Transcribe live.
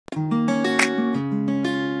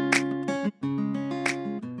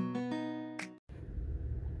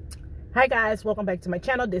Hi guys, welcome back to my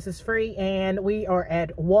channel. This is Free and we are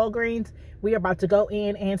at Walgreens. We are about to go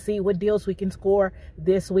in and see what deals we can score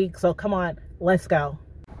this week. So come on, let's go.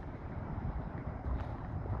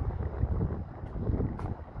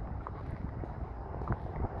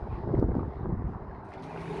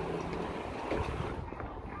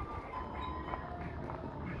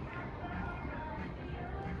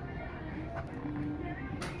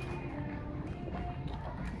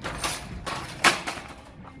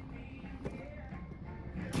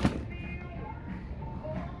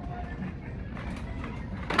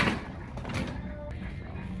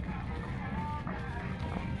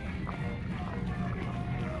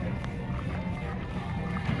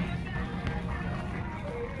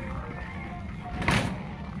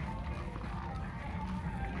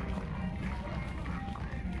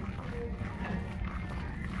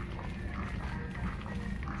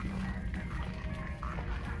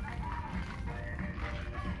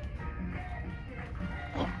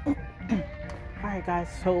 Alright guys,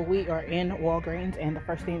 so we are in Walgreens and the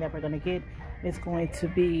first thing that we're going to get is going to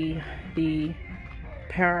be the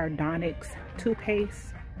Parodontics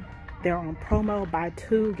toothpaste. They're on promo, buy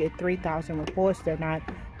two, get 3,000 reports. They're not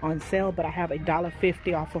on sale, but I have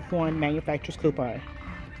 $1.50 off of one manufacturer's coupon.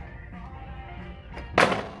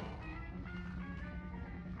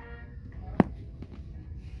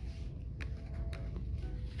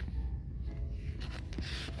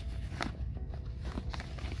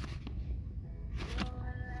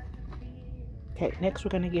 Okay, next we're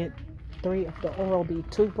going to get 3 of the Oral-B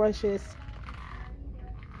toothbrushes.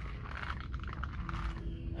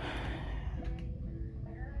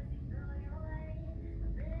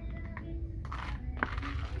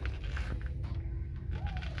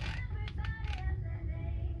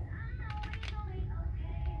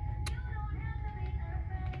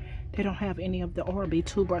 They don't have any of the Oral-B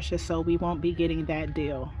toothbrushes, so we won't be getting that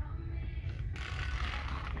deal.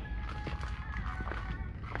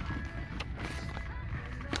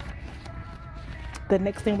 The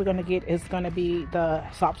next thing we're going to get is going to be the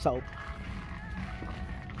soft soap.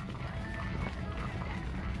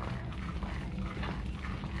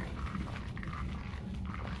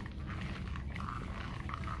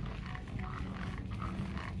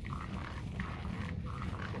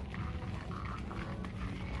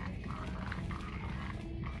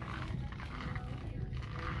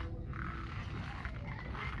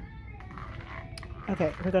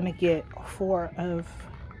 Okay, we're going to get 4 of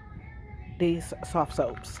these soft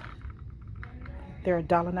soaps. They're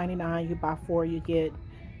 $1.99. You buy 4, you get,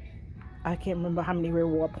 I can't remember how many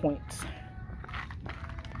reward points.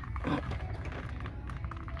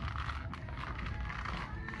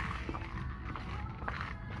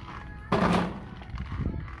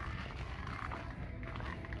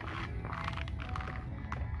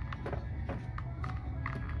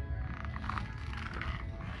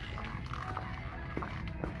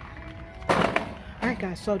 Alright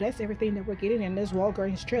guys, so that's everything that we're getting in this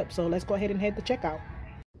Walgreens trip. So let's go ahead and head to checkout.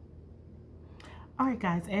 Alright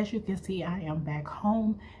guys, as you can see, I am back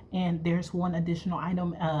home and there's one additional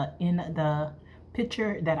item in the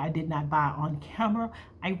picture that I did not buy on camera.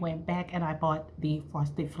 I went back and I bought the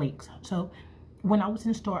Frosted Flakes. So when I was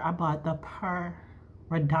in store, I bought the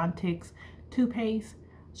Parodontics toothpaste.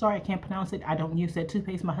 Sorry, I can't pronounce it. I don't use that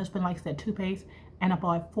toothpaste. My husband likes that toothpaste. And I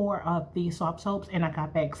bought 4 of the soft soaps and I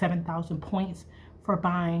got back 7,000 points for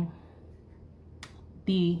buying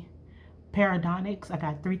the Parodontics. I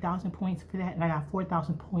got 3,000 points for that and I got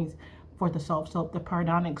 4,000 points for the soft soap. The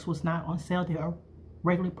Parodontics was not on sale. They are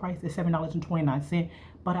regularly priced at $7.29,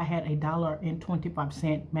 but I had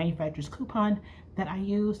 $1.25 manufacturer's coupon that I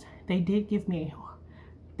used. They did give me,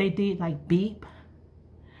 they did like beep,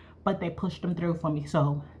 but they pushed them through for me,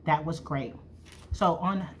 so that was great. So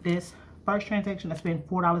on this first transaction, I spent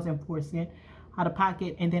 $4.04 out of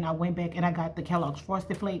pocket, and then I went back and I got the Kellogg's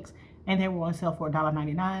Frosted Flakes, and they were on sale for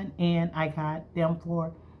 $1.99, and I got them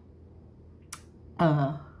for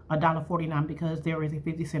 $1.49 because there is a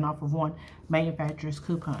 50% off of one manufacturer's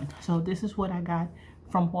coupon. So this is what I got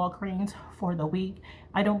from Walgreens for the week.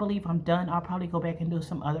 I don't believe I'm done. I'll probably go back and do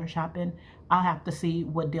some other shopping. I'll have to see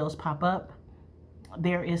what deals pop up.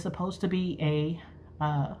 There is supposed to be a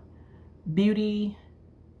beauty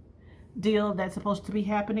deal that's supposed to be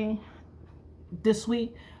happening this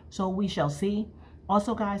week, so we shall see.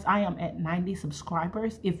 Also guys, I am at 90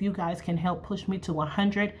 subscribers. If you guys can help push me to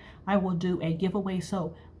 100, I will do a giveaway.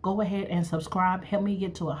 So go ahead and subscribe, help me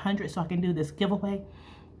get to 100 so I can do this giveaway.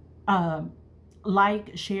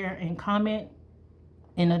 Like, share, and comment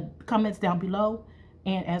in the comments down below.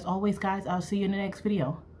 And as always guys, I'll see you in the next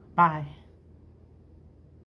video. Bye.